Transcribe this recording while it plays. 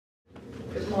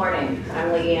morning. I'm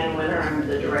Leanne. I'm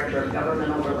the Director of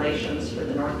Governmental Relations for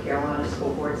the North Carolina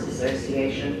School Boards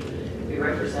Association. We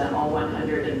represent all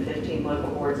 115 local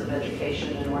boards of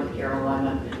education in North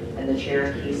Carolina and the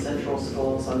Cherokee Central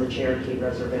Schools on the Cherokee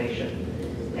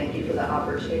Reservation. Thank you for the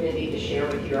opportunity to share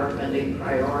with you our funding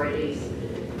priorities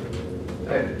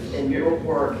and your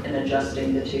work in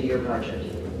adjusting the two-year budget.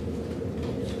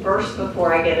 First,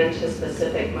 before I get into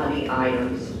specific money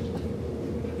items,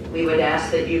 we would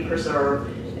ask that you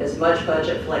preserve as much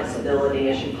budget flexibility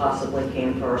as you possibly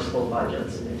can for our school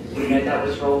budgets. We know that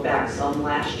was rolled back some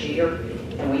last year,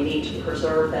 and we need to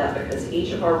preserve that because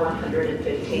each of our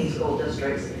 115 school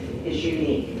districts is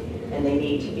unique, and they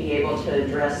need to be able to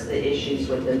address the issues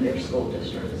within their school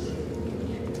districts.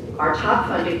 Our top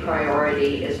funding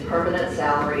priority is permanent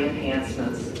salary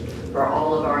enhancements for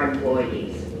all of our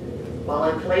employees. While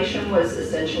inflation was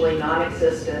essentially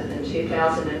non-existent in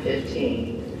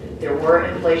 2015, there were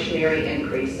inflationary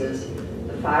increases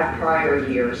the 5 prior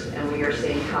years, and we are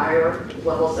seeing higher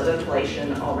levels of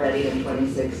inflation already in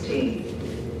 2016.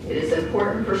 It is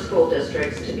important for school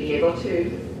districts to be able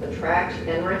to attract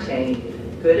and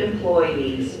retain good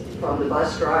employees, from the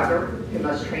bus driver who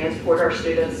must transport our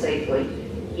students safely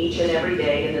each and every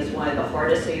day and is one of the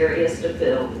hardest areas to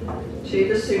fill, to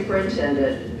the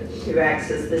superintendent who acts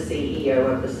as the CEO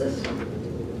of the system.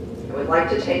 I would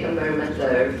like to take a moment,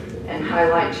 though, and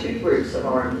highlight 2 groups of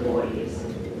our employees.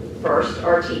 First,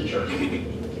 our teachers.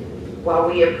 While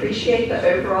we appreciate the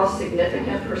overall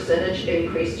significant percentage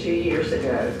increase 2 years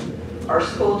ago, our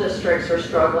school districts are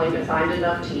struggling to find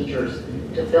enough teachers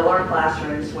to fill our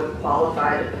classrooms with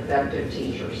qualified, effective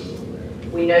teachers.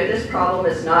 We know this problem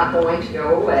is not going to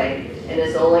go away and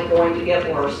is only going to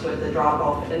get worse with the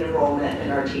drop-off in enrollment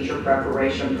in our teacher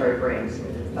preparation programs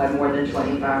by more than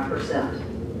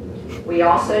 25%. We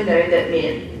also know that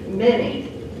many,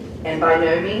 and by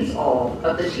no means all,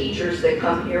 of the teachers that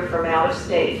come here from out of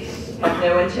state have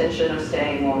no intention of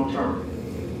staying long-term.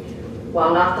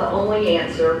 While not the only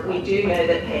answer, we do know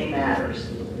that pay matters.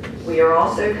 We are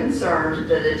also concerned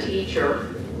that a teacher,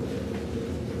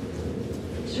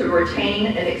 to retain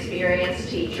an experienced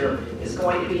teacher, is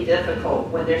going to be difficult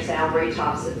when their salary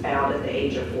tops out at the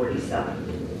age of 47.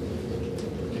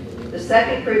 The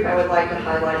second group I would like to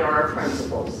highlight are our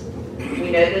principals.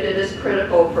 We know that it is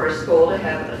critical for a school to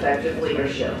have effective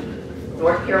leadership.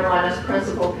 North Carolina's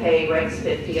principal pay ranks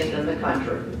 50th in the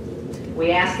country.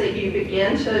 We ask that you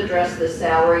begin to address the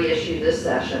salary issue this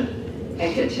session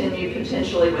and continue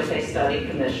potentially with a study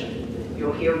commission.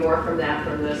 You'll hear more from that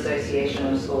from the Association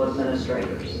of School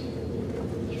Administrators.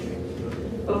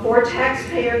 Before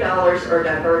taxpayer dollars are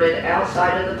diverted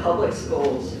outside of the public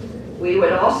schools, we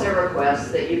would also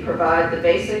request that you provide the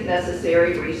basic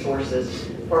necessary resources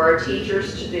for our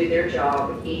teachers to do their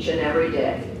job each and every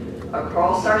day.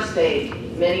 Across our state,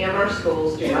 many of our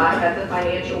schools do not have the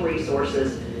financial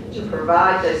resources to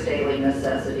provide those daily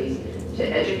necessities to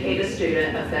educate a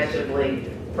student effectively,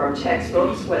 from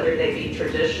textbooks, whether they be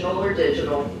traditional or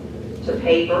digital, to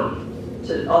paper,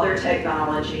 to other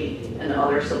technology and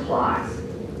other supplies.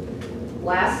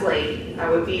 Lastly, I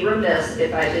would be remiss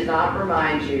if I did not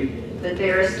remind you that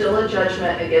there is still a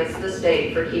judgment against the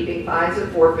state for keeping fines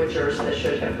and forfeitures that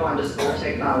should have gone to school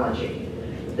technology.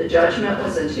 The judgment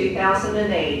was in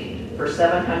 2008 for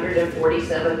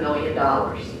 $747 million.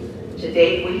 To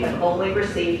date, we have only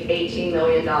received $18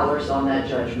 million on that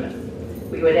judgment.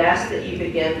 We would ask that you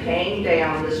begin paying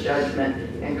down this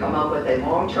judgment and come up with a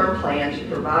long-term plan to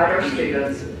provide our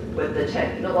students with the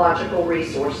technological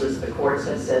resources the courts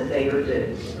have said they are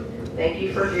due. Thank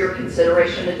you for your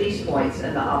consideration of these points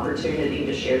and the opportunity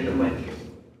to share them with you.